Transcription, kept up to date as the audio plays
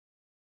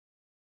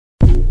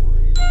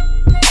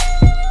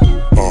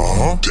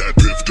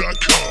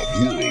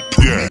DatPiff.com world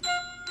premiere.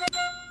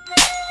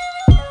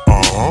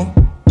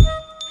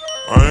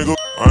 I ain't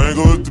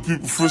gonna let the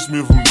people frisk me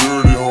if I'm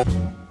dirty,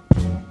 homie.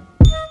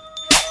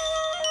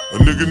 A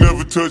nigga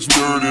never touch me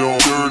dirty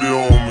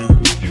on me.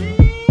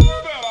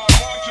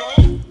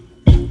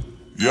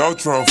 Y'all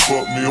tryna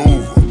fuck me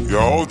over.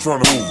 Y'all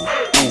tryna over.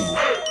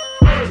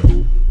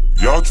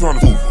 Y'all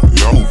tryna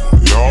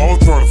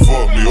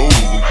fuck me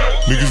over.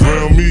 Niggas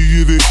round me,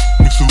 yeah, they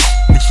mix a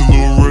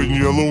little red and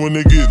yellow when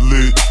they get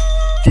lit.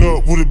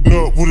 Up with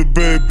a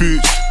bad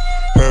bitch.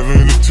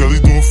 Having the telly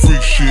doing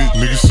freak shit.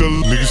 Niggas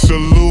sell a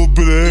little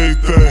bit of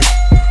everything.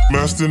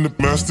 Master in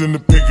the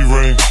pinky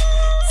ring.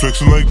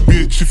 Flexing like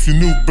bitch if you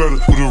knew better.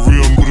 With a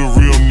real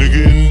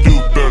nigga and do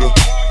better.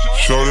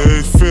 Shorty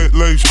ain't fat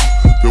like shit.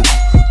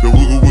 That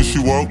wiggle when she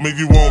walk, make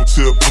you want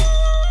tip.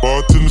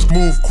 Bartenders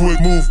move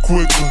quicker.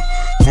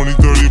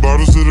 20-30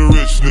 bottles to the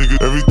rich nigga.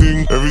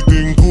 Everything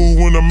cool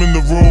when I'm in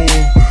the room.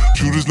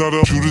 Shooters not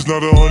a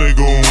honey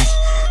goons.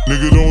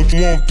 Nigga don't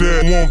want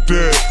that.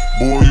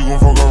 Boy, you gon'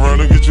 fuck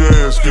around and get your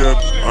ass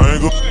capped. I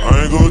ain't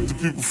gonna let the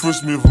people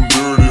frisk me if I'm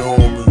dirty,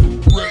 homie.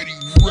 Ready,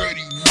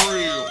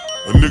 real.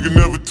 A nigga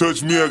never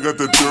touch me, I got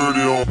that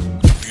dirty on.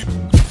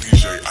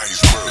 DJ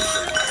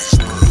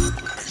Iceberg.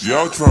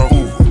 Y'all tryna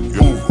fuck me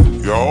over.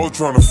 Y'all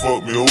tryna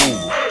fuck me over.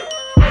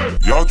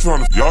 Y'all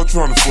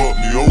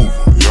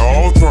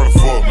tryna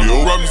fuck me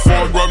over.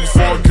 Right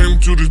before I came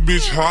to this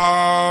bitch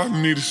high,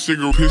 need a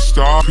cigarette, pissed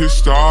off.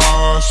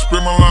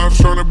 Spend my life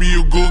tryna be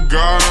a good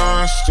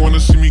guy. Wanna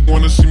see me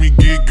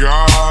get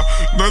God.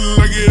 Nothing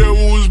like it ever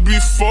was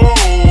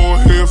before.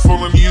 Head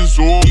falling years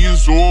old.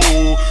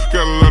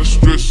 Got a lot of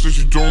stress that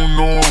you don't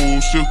know.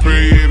 Still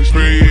pray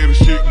the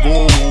shit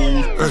goes.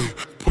 Hey.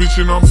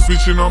 Bitchin', I'm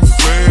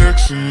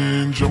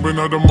flexin', jumping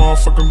out the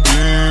motherfucking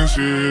Benz,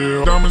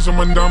 yeah. Diamonds on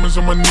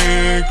my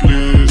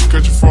necklace,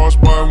 catch a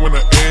frostbite when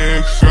I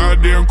X.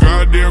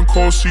 Goddamn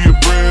cold, see your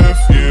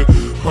breath, yeah.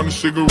 100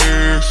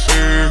 cigarettes,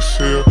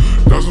 exhale.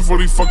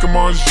 1,040 fucking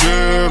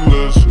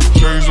Margielas.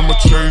 Chains on my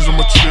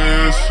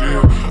chest,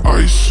 yeah.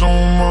 Ice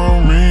on my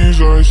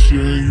rings, ice,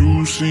 yeah.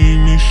 You see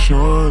me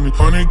shining.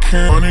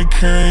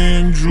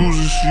 100K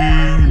juices,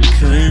 yeah. You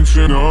can't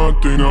say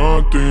nothing,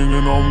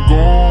 and I'm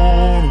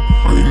gone.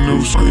 I ain't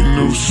never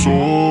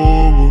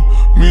sober.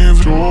 Me and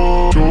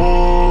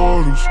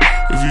Jordans.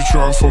 If you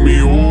try for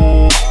me,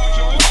 oh.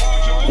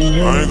 I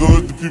ain't gonna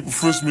let the people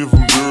frisk me if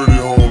I'm dirty,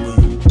 homie.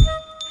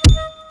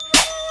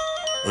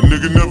 A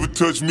nigga never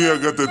touch me, I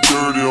got that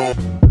dirty on.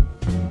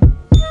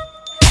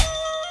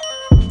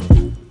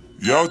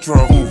 Y'all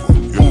tryna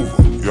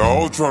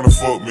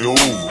fuck me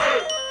over.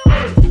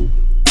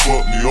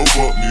 Fuck me over.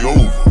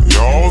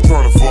 Y'all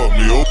tryna fuck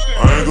me over.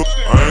 I ain't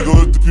gonna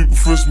let the people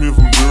frisk me if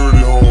I'm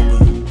dirty, homie.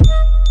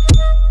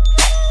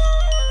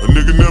 A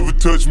nigga never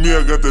touch me,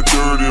 I got that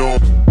dirty on.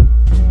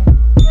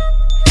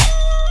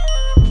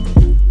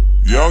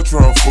 Y'all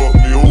tryna fuck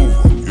me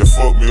over. Yeah,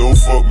 fuck me over.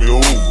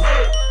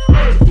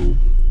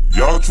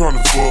 Y'all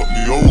tryna fuck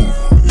me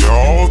over.